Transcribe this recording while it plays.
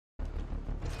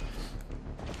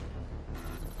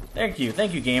Thank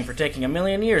you, game, for taking a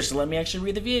million years to let me actually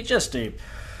read the VHS tape.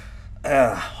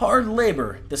 Hard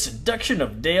labor, the seduction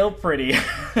of Dale Pretty.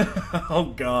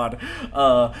 Oh God.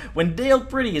 When Dale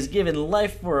Pretty is given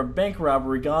life for a bank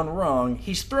robbery gone wrong,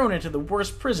 he's thrown into the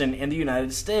worst prison in the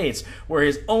United States, where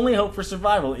his only hope for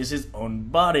survival is his own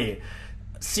body.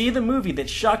 See the movie that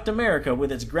shocked America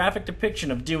with its graphic depiction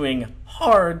of doing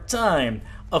hard time.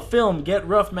 A film Get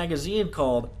Rough magazine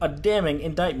called a damning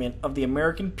indictment of the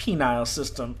American penile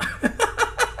system.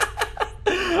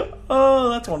 Oh,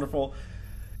 that's wonderful.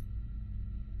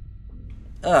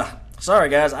 Sorry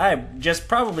guys, I just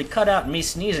probably cut out me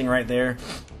sneezing right there.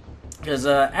 Because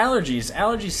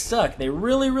allergies suck. They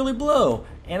really, really blow.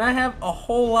 And I have a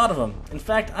whole lot of them. In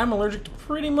fact, I'm allergic to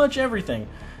pretty much everything.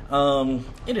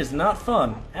 It is not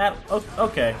fun.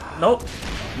 Okay. Nope.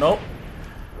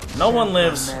 No one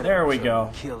lives. There we go.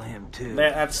 Kill him too.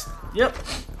 Yep.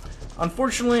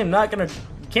 Unfortunately, I'm not gonna,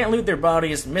 can't loot their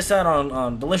bodies, miss out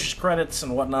on delicious credits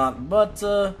and whatnot, but,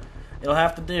 it'll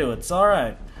have to do. It's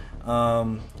alright.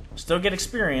 Still get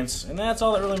experience, and that's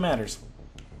all that really matters.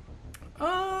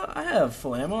 I have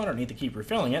full ammo. I don't need to keep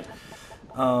refilling it.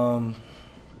 All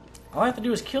I have to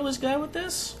do is kill this guy with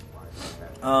this.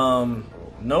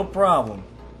 No problem.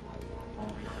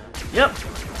 Yep.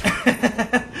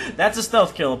 That's a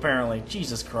stealth kill, apparently.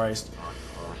 Jesus Christ.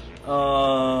 There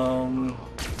are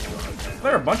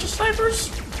a bunch of snipers?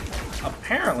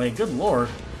 Apparently. Good lord.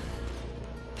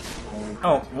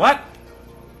 Oh, what?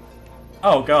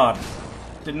 Oh, God.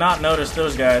 Did not notice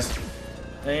those guys.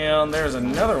 And there's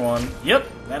another one. Yep,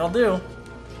 that'll do.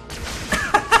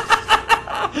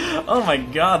 Oh my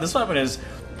God, this weapon is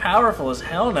powerful as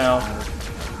hell now.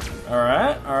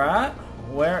 Alright.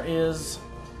 Where is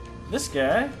this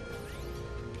guy?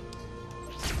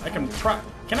 Can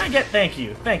I get, thank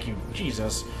you,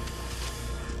 Jesus.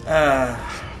 Guy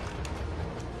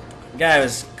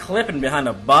was clipping behind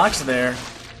a box there.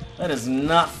 That is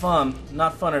not fun.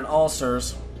 Not fun at all,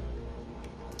 sirs.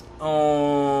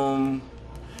 I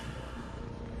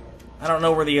don't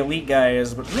know where the elite guy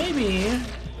is, but maybe...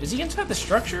 Is he inside the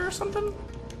structure or something?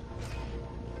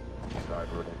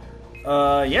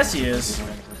 Yes he is.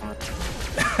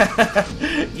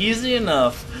 Easy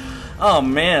enough. Oh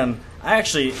man, I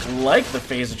actually like the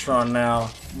Phasatron now,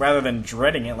 rather than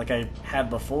dreading it like I had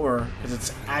before, because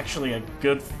it's actually a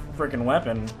good freaking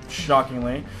weapon,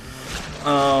 shockingly.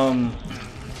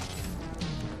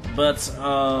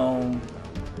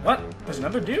 What? There's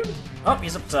another dude? Oh,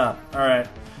 he's up top. Alright.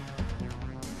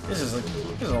 This is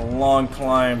a long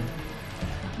climb.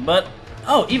 But,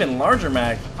 oh, even larger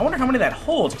mag. I wonder how many that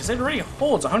holds, because it already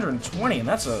holds 120, and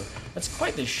that's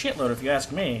quite the shitload if you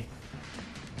ask me.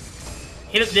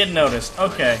 He just didn't notice.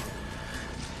 Okay.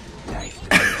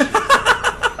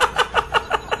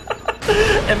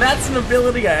 And that's an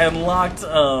ability I unlocked,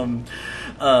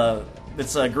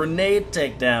 it's a grenade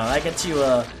takedown. I get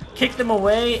to, kick them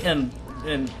away and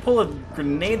pull a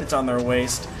grenade that's on their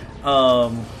waist,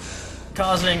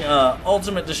 causing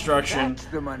ultimate destruction. That's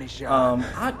the money shot.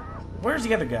 Where's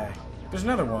the other guy? There's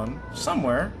another one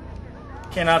somewhere.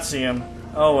 Cannot see him.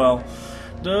 Oh well,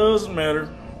 doesn't matter.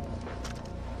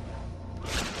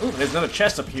 Ooh, there's another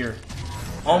chest up here.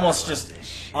 Almost just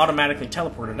automatically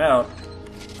teleported out.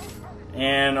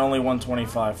 And only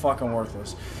 125. Fucking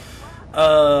worthless.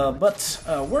 But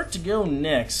where to go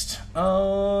next?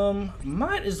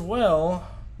 Might as well...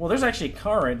 Well, there's actually a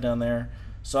car right down there.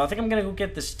 So I think I'm gonna go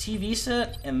get this TV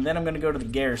set, and then I'm gonna go to the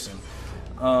garrison.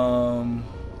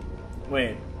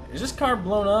 Wait. Is this car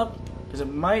blown up? Because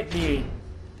it might be...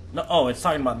 No, oh, it's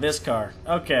talking about this car.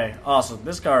 Okay, awesome.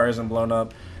 This car isn't blown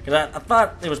up. Because I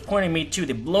thought it was pointing me to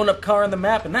the blown up car on the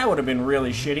map, and that would have been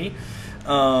really shitty.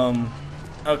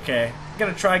 Okay. I'm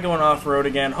gonna try going off-road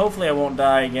again. Hopefully I won't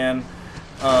die again.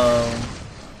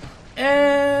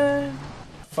 And...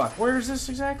 Fuck, where is this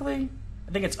exactly?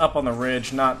 I think it's up on the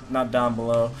ridge, not down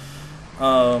below.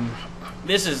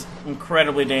 This is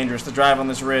incredibly dangerous to drive on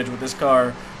this ridge with this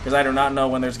car, because I do not know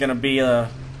when there's gonna be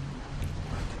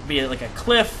like a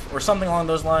cliff or something along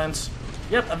those lines.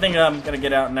 Yep, I think I'm gonna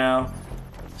get out now.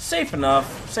 Safe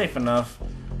enough.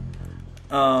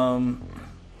 Oh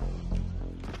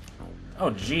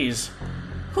jeez.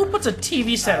 Who puts a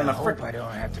TV set on a frick?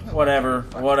 Whatever.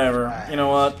 You know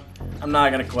what? I'm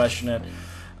not gonna question it.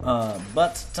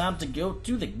 But time to go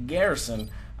to the garrison.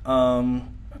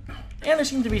 And there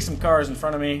seem to be some cars in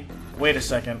front of me. Wait a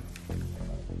second.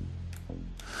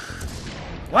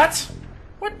 What?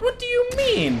 What do you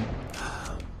mean?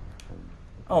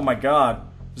 Oh my god.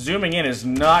 Zooming in is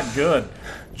not good.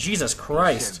 Jesus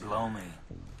Christ. You said blow me,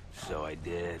 so I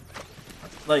did.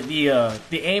 Like the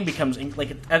aim becomes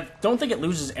like I don't think it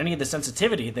loses any of the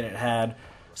sensitivity that it had.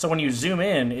 So when you zoom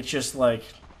in, it's just like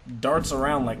darts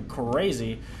around like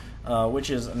crazy, which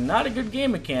is not a good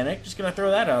game mechanic. Just gonna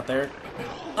throw that out there.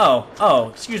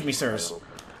 Oh, excuse me, sirs.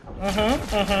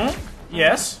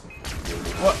 Yes.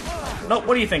 What? Nope,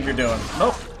 what do you think you're doing?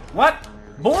 Nope. What?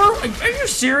 Boar? Are you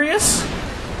serious?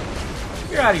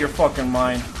 You're out of your fucking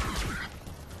mind.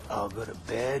 I'll go to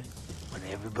bed when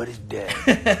everybody's dead.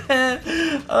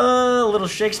 A little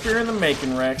Shakespeare in the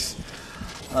making, Rex.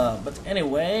 But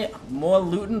anyway, more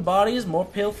looting bodies, more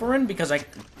pilfering, because I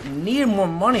need more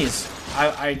monies.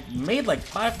 I made like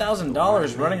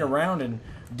 $5,000 running around and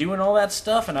doing all that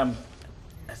stuff, and I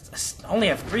only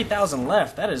have 3,000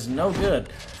 left. That is no good.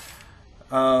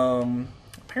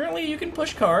 Apparently you can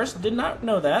push cars. Did not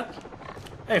know that.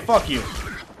 Hey, fuck you.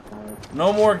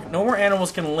 No more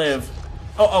animals can live.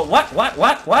 Oh, what?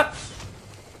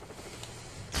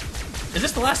 Is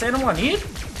this the last animal I need?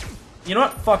 You know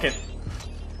what? Fuck it.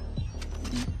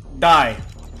 Die.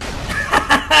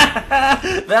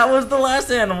 That was the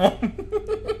last animal.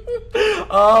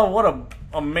 Oh, what a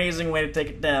amazing way to take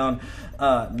it down.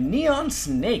 Neon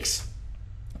snakes.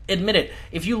 Admit it,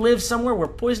 if you live somewhere where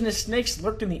poisonous snakes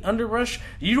lurked in the underbrush,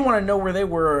 you'd want to know where they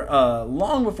were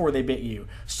long before they bit you.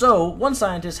 So, one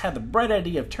scientist had the bright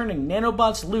idea of turning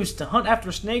nanobots loose to hunt after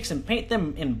snakes and paint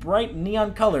them in bright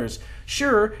neon colors.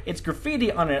 Sure, it's graffiti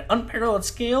on an unparalleled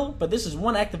scale, but this is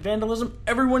one act of vandalism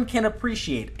everyone can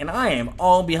appreciate, and I am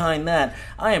all behind that.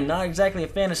 I am not exactly a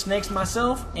fan of snakes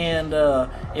myself, and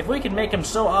if we can make them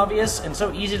so obvious and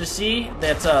so easy to see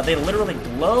that they literally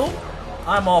glow,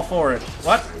 I'm all for it.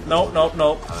 What? Nope.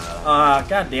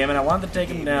 God damn it, I wanted to take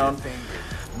him down.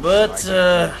 But,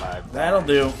 that'll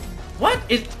do. What?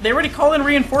 They already called in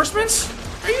reinforcements?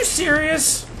 Are you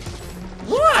serious?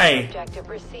 Why? Objective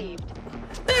received.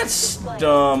 That's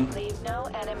dumb. Leave no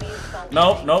enemies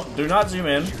sunken. Nope, do not zoom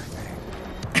in.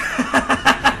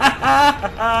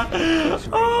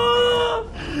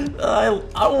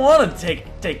 I want to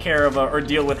take care of or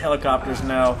deal with helicopters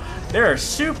now. They're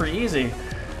super easy.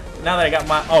 Now that I got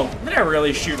my... Oh, did I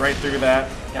really shoot right through that?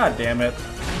 God damn it.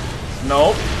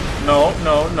 Nope. No.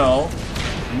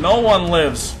 No one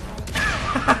lives.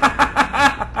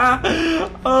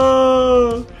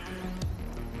 Oh.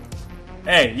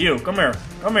 Hey, you. Come here.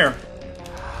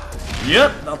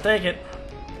 Yep, I'll take it.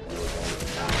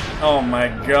 Oh my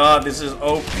god, this is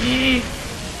OP. You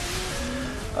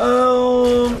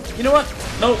know what?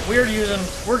 Nope,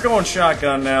 we're going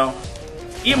shotgun now.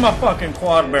 Eat my fucking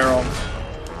quad barrel.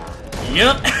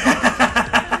 Yep.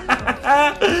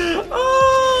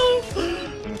 Oh.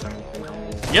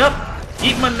 Yep.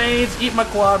 Eat my nades, eat my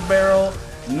quad barrel.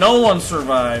 No one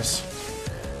survives.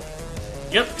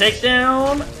 Yep,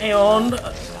 takedown, and...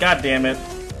 God damn it.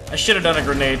 I should have done a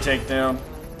grenade takedown.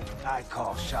 I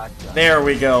call shotgun. There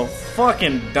we go.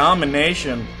 Fucking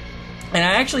domination. And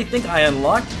I actually think I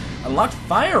unlocked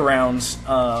fire rounds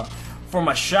for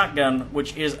my shotgun,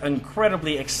 which is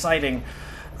incredibly exciting.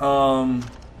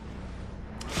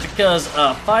 Because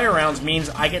fire rounds means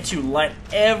I get to light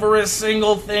every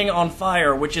single thing on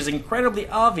fire, which is incredibly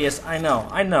obvious. I know.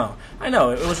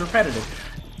 It was repetitive.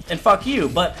 And fuck you,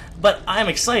 but I'm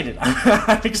excited.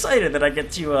 I'm excited that I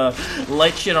get to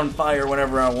light shit on fire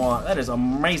whenever I want. That is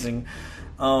amazing.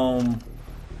 So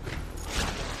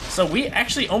we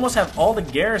actually almost have all the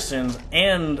garrisons,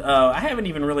 and I haven't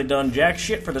even really done jack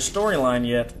shit for the storyline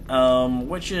yet,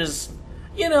 which is,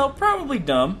 you know, probably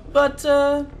dumb, but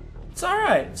it's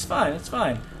alright. It's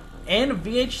fine. And a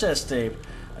VHS tape.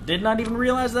 I did not even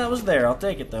realize that was there. I'll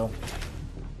take it, though.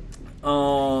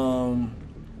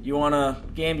 You wanna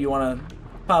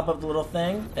pop up the little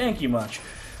thing? Thank you much.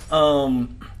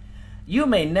 You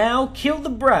may now kill the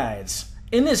brides.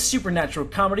 In this supernatural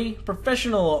comedy,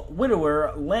 professional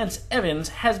widower Lance Evans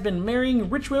has been marrying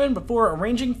rich women before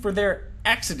arranging for their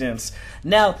accidents.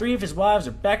 Now 3 of his wives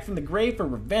are back from the grave for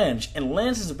revenge, and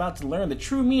Lance is about to learn the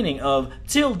true meaning of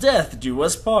 "till death do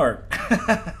us part."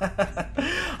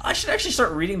 I should actually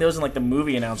start reading those in like the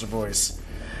movie announcer voice.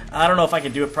 I don't know if I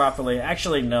can do it properly.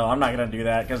 Actually, no, I'm not going to do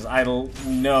that because I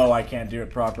know I can't do it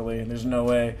properly. There's no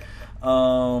way.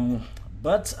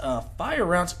 But fire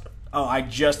rounds... Oh, I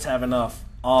just have enough.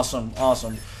 Awesome.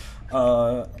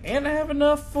 And I have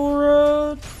enough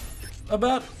for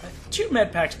about 2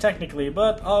 med packs technically,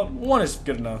 but 1 is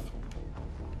good enough.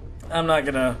 I'm not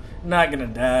gonna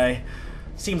die.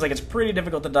 Seems like it's pretty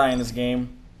difficult to die in this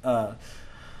game.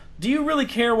 Do you really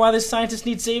care why this scientist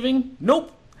needs saving?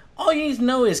 Nope. All you need to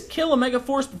know is kill a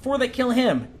Megaforce before they kill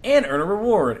him, and earn a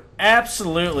reward.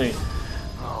 Absolutely.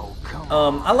 Oh, come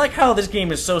on. I like how this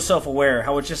game is so self-aware,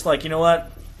 how it's just like, you know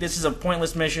what? this is a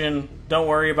pointless mission. Don't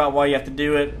worry about why you have to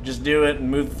do it. Just do it and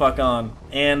move the fuck on.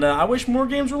 And I wish more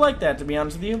games were like that, to be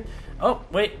honest with you. Oh,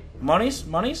 wait. Monies?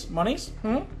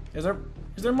 Is there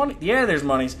money? Yeah, there's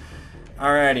monies.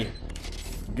 Alrighty.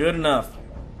 Good enough.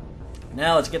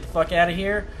 Now let's get the fuck out of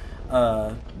here.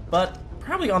 But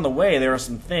probably on the way there are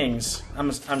some things.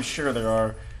 I'm sure there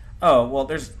are. Oh, well,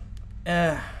 there's...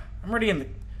 I'm already in the...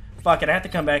 Fuck it, I have to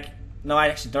come back. No, I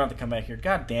actually don't have to come back here.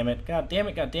 God damn it. God damn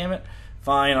it. God damn it.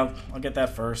 Fine, I'll get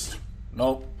that first.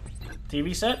 Nope.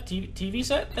 TV set? TV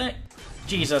set?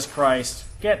 Jesus Christ.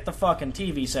 Get the fucking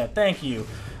TV set. Thank you.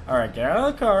 Alright, get out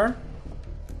of the car.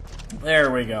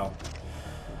 There we go.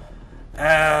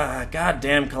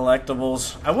 Goddamn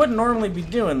collectibles. I wouldn't normally be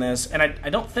doing this, and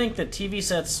I don't think that TV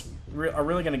sets are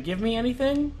really going to give me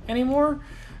anything anymore.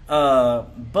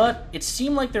 But it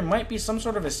seemed like there might be some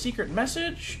sort of a secret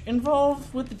message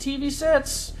involved with the TV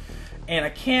sets, and I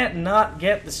can't not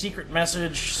get the secret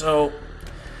message, so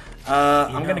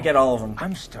I'm going to get all of them.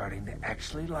 I'm starting to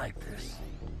actually like this.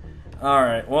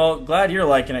 Alright, well, glad you're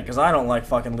liking it, because I don't like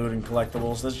fucking looting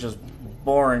collectibles. That's just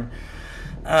boring.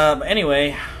 But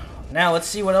anyway, now let's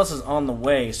see what else is on the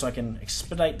way, so I can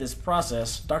expedite this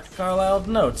process. Dr. Carlisle's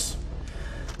notes.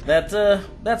 That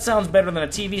sounds better than a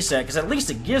TV set, because at least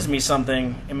it gives me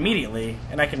something immediately,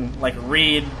 and I can, like,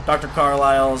 read Dr.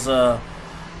 Carlisle's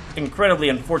incredibly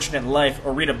unfortunate life,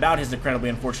 or read about his incredibly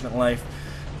unfortunate life.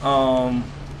 Alright.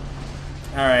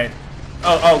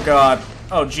 Oh god.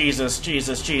 Oh, Jesus.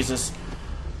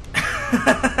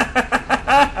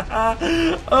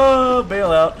 Oh,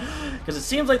 bail out. Because it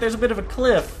seems like there's a bit of a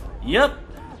cliff. Yep.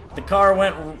 The car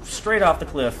went straight off the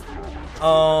cliff.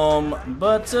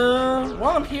 But while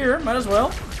I'm here, might as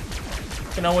well.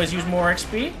 Can always use more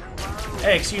XP.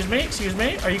 Hey, excuse me.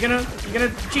 Are you gonna,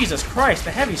 Jesus Christ,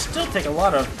 the heavies still take a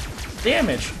lot of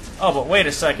damage. Oh, but wait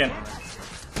a second.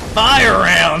 Fire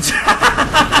rounds!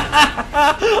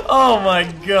 Oh my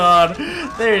god.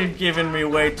 They've given me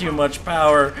way too much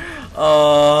power.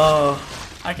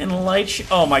 I can light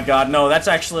oh my god, no, that's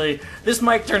actually... This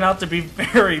might turn out to be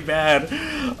very bad.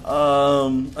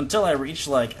 Until I reach,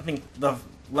 like, I think the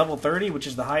level 30, which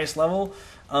is the highest level.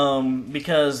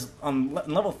 Because on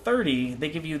level 30, they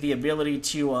give you the ability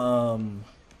to,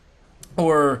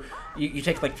 or you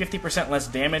take, like, 50% less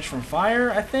damage from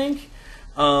fire, I think.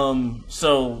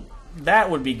 So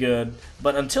that would be good.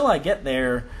 But until I get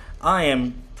there, I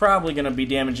am probably going to be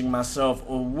damaging myself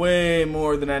way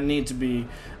more than I need to be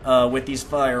with these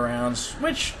fire rounds,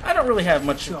 which I don't really have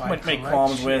much make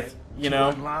qualms with, you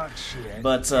know.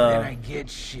 But I'm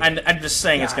just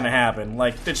saying it's going to happen.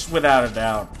 Like, it's without a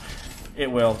doubt.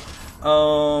 It will.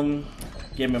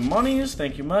 Give me monies.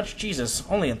 Thank you much. Jesus,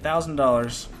 only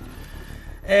 $1,000.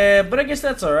 But I guess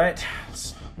that's alright.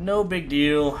 No big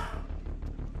deal.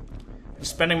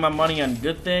 Spending my money on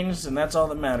good things, and that's all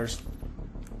that matters.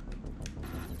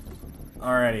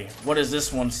 Alrighty, what does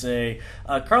this one say?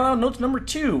 Carlisle notes number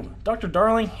 2. Dr.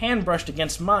 Darling hand brushed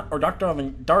against mine, or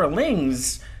Dr.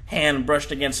 Darling's hand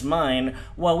brushed against mine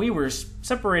while we were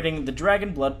separating the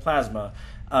dragon blood plasma.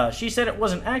 She said it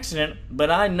was an accident,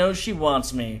 but I know she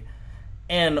wants me.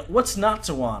 And what's not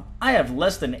to want? I have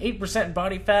less than 8%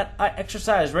 body fat, I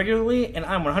exercise regularly, and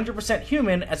I'm 100%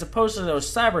 human as opposed to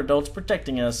those cyber adults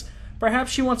protecting us.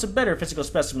 Perhaps she wants a better physical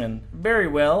specimen. Very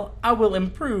well, I will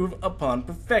improve upon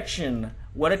perfection.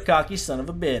 What a cocky son of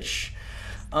a bitch.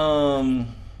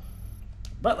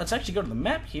 But let's actually go to the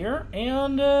map here,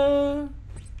 and,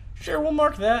 sure, we'll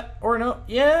mark that. Or no,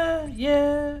 yeah,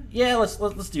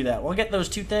 let's do that. We'll get those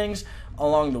two things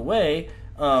along the way,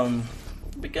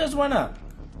 because why not?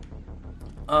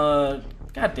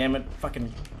 God damn it,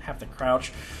 fucking have to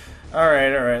crouch.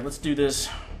 Alright, let's do this.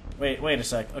 Wait a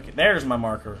sec. Okay, there's my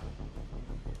marker.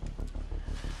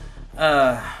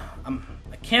 I'm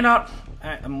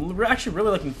actually really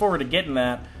looking forward to getting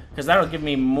that, because that'll give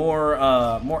me more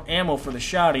ammo for the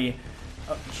shotty.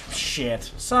 Oh,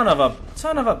 shit, son of a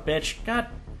bitch! God,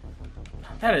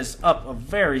 that is up a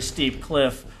very steep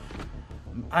cliff.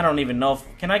 I don't even know if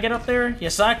can I get up there.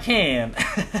 Yes, I can.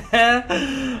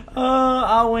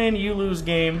 I'll win. You lose,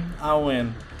 game. I'll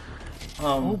win.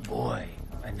 Oh boy,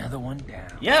 another one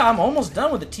down. Yeah, I'm almost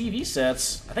done with the TV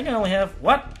sets. I think I only have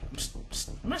what?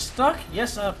 Am I stuck?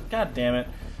 Yes, god damn it.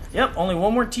 Yep, only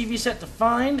one more TV set to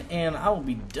find, and I will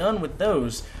be done with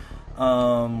those.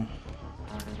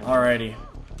 Alrighty.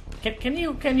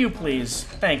 Can you please?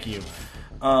 Thank you.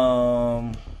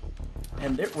 And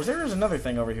there was another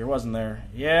thing over here, wasn't there?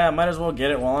 Yeah, I might as well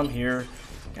get it while I'm here.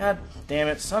 God damn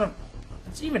it, son of...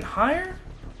 It's even higher?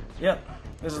 Yep,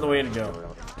 this is the way to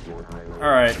go.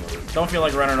 Alright, don't feel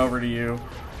like running over to you.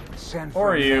 Send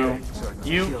Or for you. medics or they'll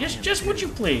You. kill him Just would too.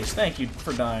 you please? Thank you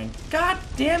for dying. God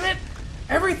damn it!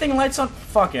 Everything lights on.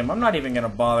 Fuck him. I'm not even gonna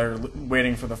bother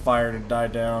waiting for the fire to die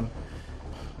down.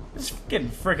 It's getting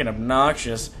freaking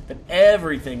obnoxious that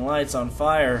everything lights on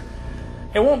fire.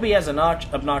 It won't be as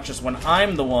obnoxious when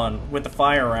I'm the one with the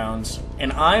fire rounds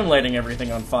and I'm lighting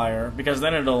everything on fire, because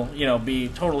then it'll, you know, be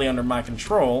totally under my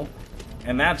control,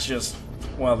 and that's just,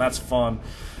 well, that's fun.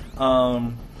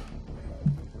 Alright,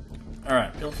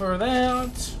 go for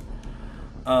that.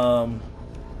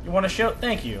 You want to show?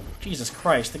 Thank you. Jesus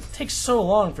Christ, it takes so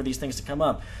long for these things to come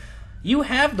up. You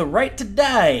have the right to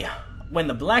die. When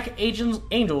the Black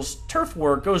Angels turf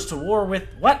war goes to war with...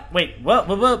 What? Wait, what?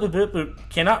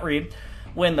 Cannot read.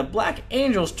 When the Black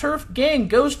Angels turf gang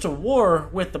goes to war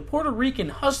with the Puerto Rican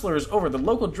hustlers over the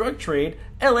local drug trade,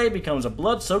 LA becomes a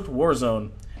blood-soaked war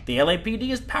zone. The LAPD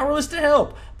is powerless to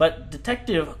help, but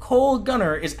Detective Cole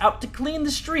Gunner is out to clean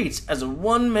the streets as a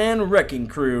one-man wrecking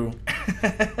crew.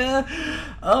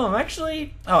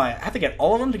 Actually... Oh, I have to get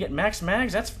all of them to get max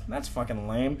mags? That's fucking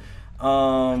lame.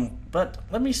 But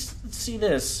let me see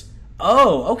this.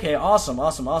 Oh, okay, awesome.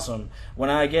 When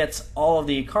I get all of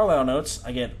the Carlisle notes,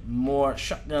 I get more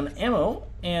shotgun ammo,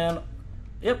 and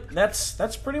yep,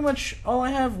 that's pretty much all I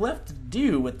have left to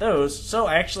do with those. So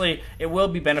actually, it will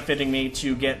be benefiting me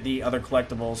to get the other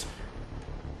collectibles.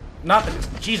 Not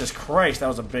the... Jesus Christ, that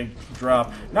was a big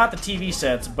drop. Not the TV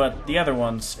sets, but the other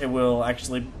ones. It will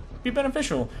actually be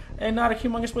beneficial, and not a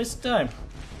humongous waste of time.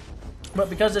 But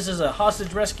because this is a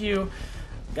hostage rescue,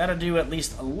 gotta do at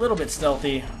least a little bit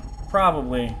stealthy,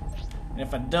 probably. And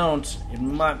if I don't, it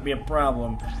might be a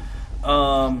problem.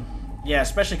 Yeah,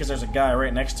 especially because there's a guy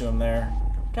right next to him there.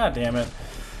 God damn it.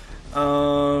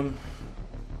 Will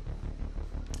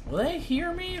they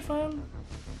hear me if I'm...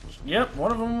 Yep,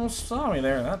 one of them almost saw me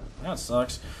there. That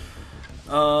sucks.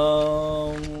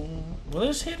 Will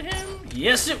this hit him?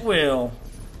 Yes, it will.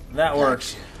 That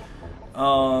works.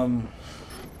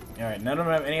 Alright, none of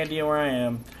them have any idea where I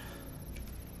am.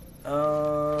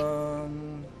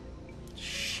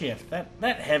 Shit,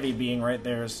 that heavy being right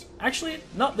there is... Actually,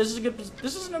 no, this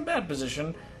isn't a bad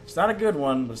position. It's not a good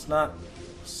one, but it's not...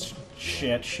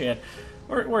 Shit.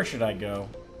 Where should I go?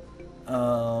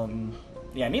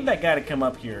 Yeah, I need that guy to come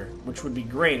up here, which would be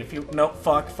great if you... Nope,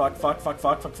 fuck.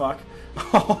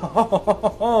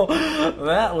 Oh,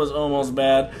 that was almost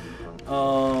bad.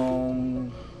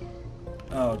 Oh,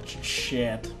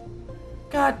 shit.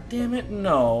 God damn it,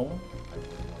 no.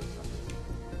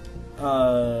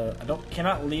 I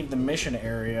cannot leave the mission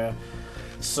area.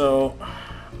 So,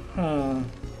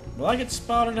 will I get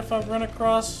spotted if I run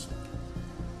across?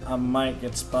 I might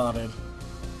get spotted.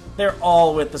 They're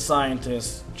all with the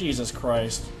scientists. Jesus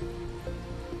Christ.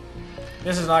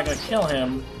 This is not gonna kill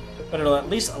him, but it'll at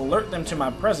least alert them to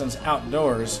my presence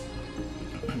outdoors.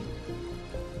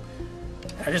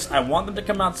 I want them to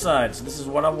come outside, so this is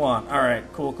what I want.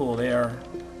 Alright, cool, they are...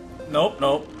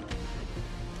 Nope.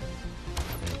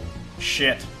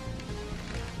 Shit.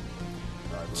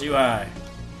 Too high.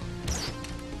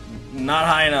 Not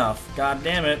high enough. God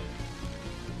damn it.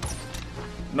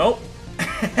 Nope.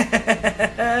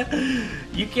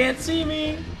 You can't see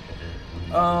me.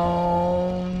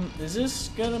 Is this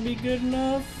gonna be good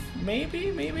enough?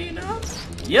 Maybe not.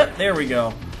 Yep, there we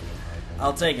go.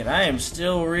 I'll take it. I am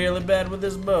still really bad with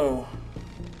this bow.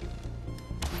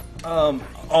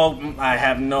 I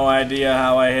have no idea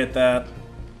how I hit that.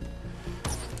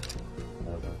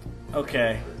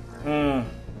 Okay.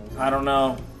 I don't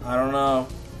know.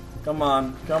 Come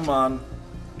on.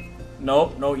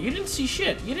 Nope, no, you didn't see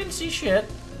shit.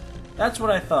 That's what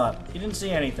I thought. You didn't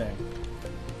see anything.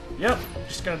 Yep,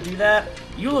 just gonna do that.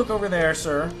 You look over there,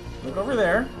 sir. Look over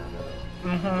there.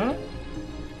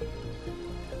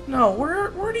 No,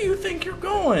 where do you think you're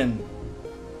going?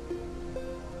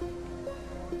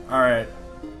 Alright.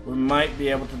 We might be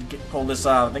able to pull this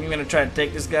out. I think I'm gonna try to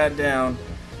take this guy down.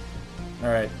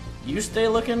 Alright. You stay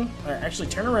looking. Actually,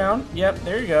 turn around. Yep,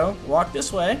 there you go. Walk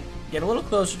this way. Get a little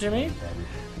closer to me.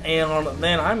 And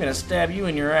then I'm gonna stab you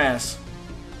in your ass.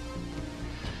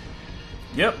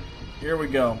 Yep. Here we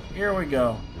go.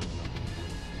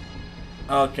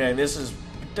 Okay, this is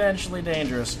potentially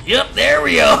dangerous. Yep, there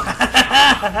we go.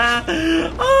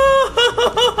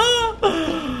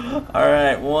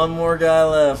 Alright, one more guy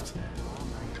left.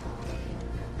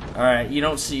 Alright, you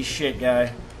don't see shit,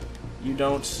 guy. You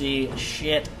don't see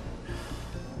shit.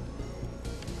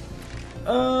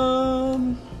 Win!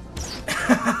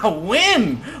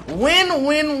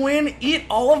 Eat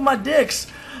all of my dicks!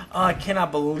 I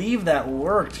cannot believe that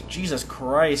worked. Jesus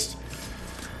Christ.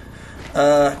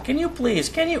 Can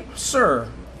you, sir,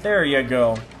 There you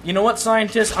go. You know what,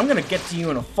 scientist? I'm gonna get to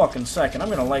you in a fucking second. I'm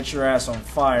gonna light your ass on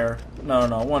fire. No,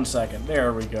 1 second.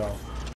 There we go.